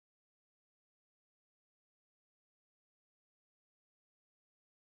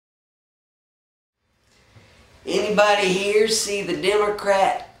Anybody here see the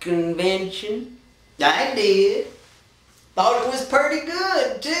Democrat convention? I did. Thought it was pretty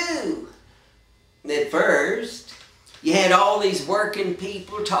good, too. At first, you had all these working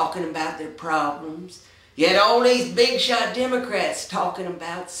people talking about their problems. You had all these big shot Democrats talking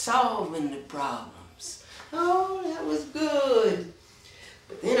about solving the problems. Oh, that was good.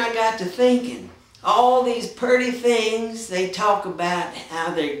 But then I got to thinking, all these pretty things they talk about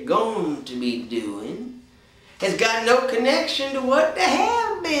how they're going to be doing has got no connection to what they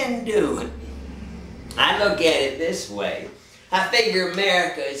have been doing. I look at it this way. I figure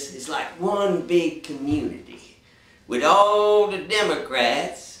America is like one big community with all the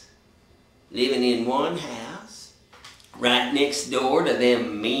Democrats living in one house right next door to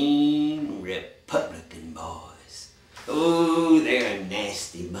them mean Republican boys. Oh, they're a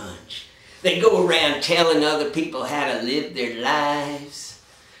nasty bunch. They go around telling other people how to live their lives.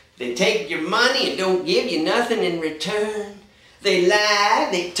 They take your money and don't give you nothing in return. They lie,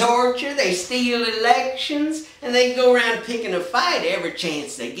 they torture, they steal elections, and they go around picking a fight every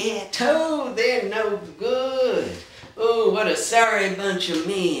chance they get. Oh, they're no good. Oh, what a sorry bunch of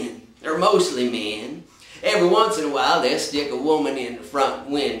men, or mostly men. Every once in a while they'll stick a woman in the front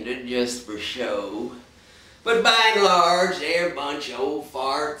window just for show. But by and large, they're a bunch of old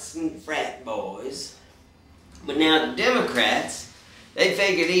farts and frat boys. But now the Democrats, they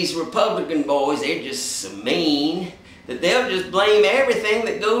figure these Republican boys, they're just so mean that they'll just blame everything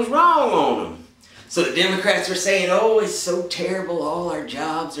that goes wrong on them. So the Democrats are saying, oh, it's so terrible, all our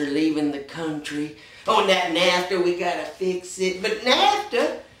jobs are leaving the country. Oh, and that NAFTA, we gotta fix it. But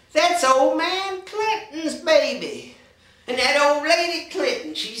NAFTA, that's old man Clinton's baby. And that old lady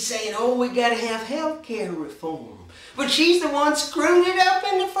Clinton, she's saying, oh, we gotta have health care reform. But she's the one screwed it up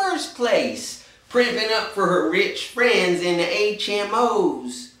in the first place, primping up for her rich friends in the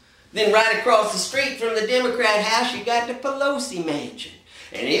HMOs. Then right across the street from the Democrat house, you got the Pelosi mansion.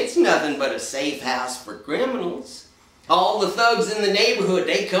 And it's nothing but a safe house for criminals. All the thugs in the neighborhood,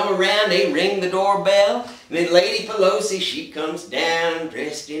 they come around, they ring the doorbell, and then Lady Pelosi, she comes down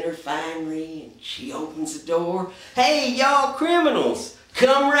dressed in her finery, and she opens the door. Hey, y'all criminals,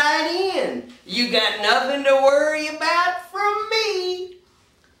 come right in. You got nothing to worry about from me.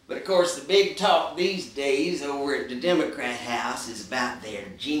 But of course, the big talk these days over at the Democrat house is about their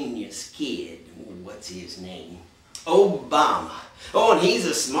genius kid. What's his name? Obama. Oh, and he's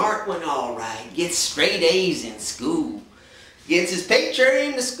a smart one, all right. Gets straight A's in school. Gets his picture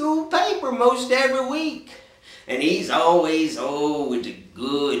in the school paper most every week. And he's always, with the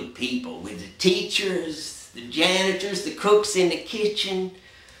good people, with the teachers, the janitors, the cooks in the kitchen.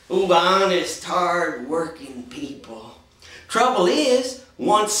 Honest, hard-working people. Trouble is,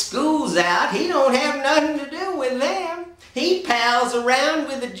 once school's out, he don't have nothing to do with them. He pals around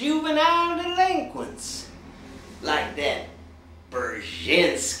with the juvenile delinquents. Like that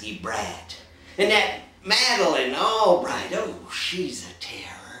Brzezinski brat. And that Madeleine Albright, oh, she's a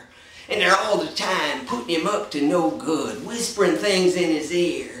terror. And they're all the time putting him up to no good, whispering things in his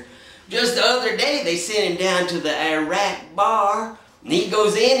ear. Just the other day, they sent him down to the Iraq bar. And he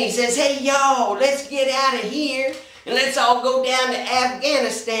goes in, he says, hey, y'all, let's get out of here. And let's all go down to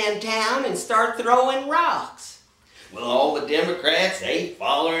Afghanistan town and start throwing rocks. Well, all the Democrats, they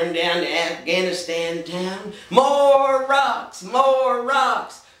follow him down to Afghanistan town. More rocks, more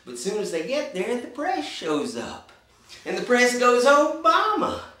rocks. But as soon as they get there, the press shows up. And the press goes,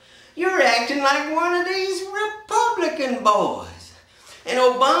 Obama, you're acting like one of these Republican boys. And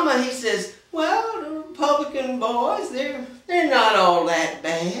Obama, he says, well, the Republican boys, they're not all that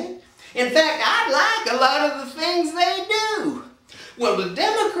bad. In fact, I like a lot of the things they do. Well, the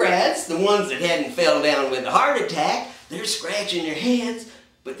Democrats, the ones that hadn't fell down with a heart attack, they're scratching their heads,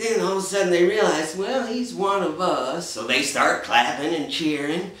 but then all of a sudden they realize, well, he's one of us, so they start clapping and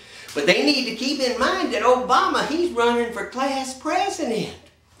cheering. But they need to keep in mind that Obama, he's running for class president.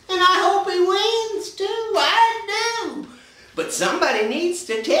 And I hope he wins too, I do. But somebody needs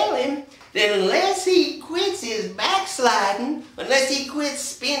to tell him that unless he quits his backsliding, unless he quits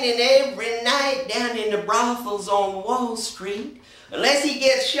spending every night down in the brothels on Wall Street, unless he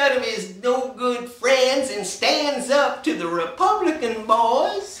gets shut of his no-good friends and stands up to the Republican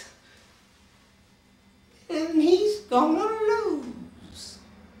boys, then he's gonna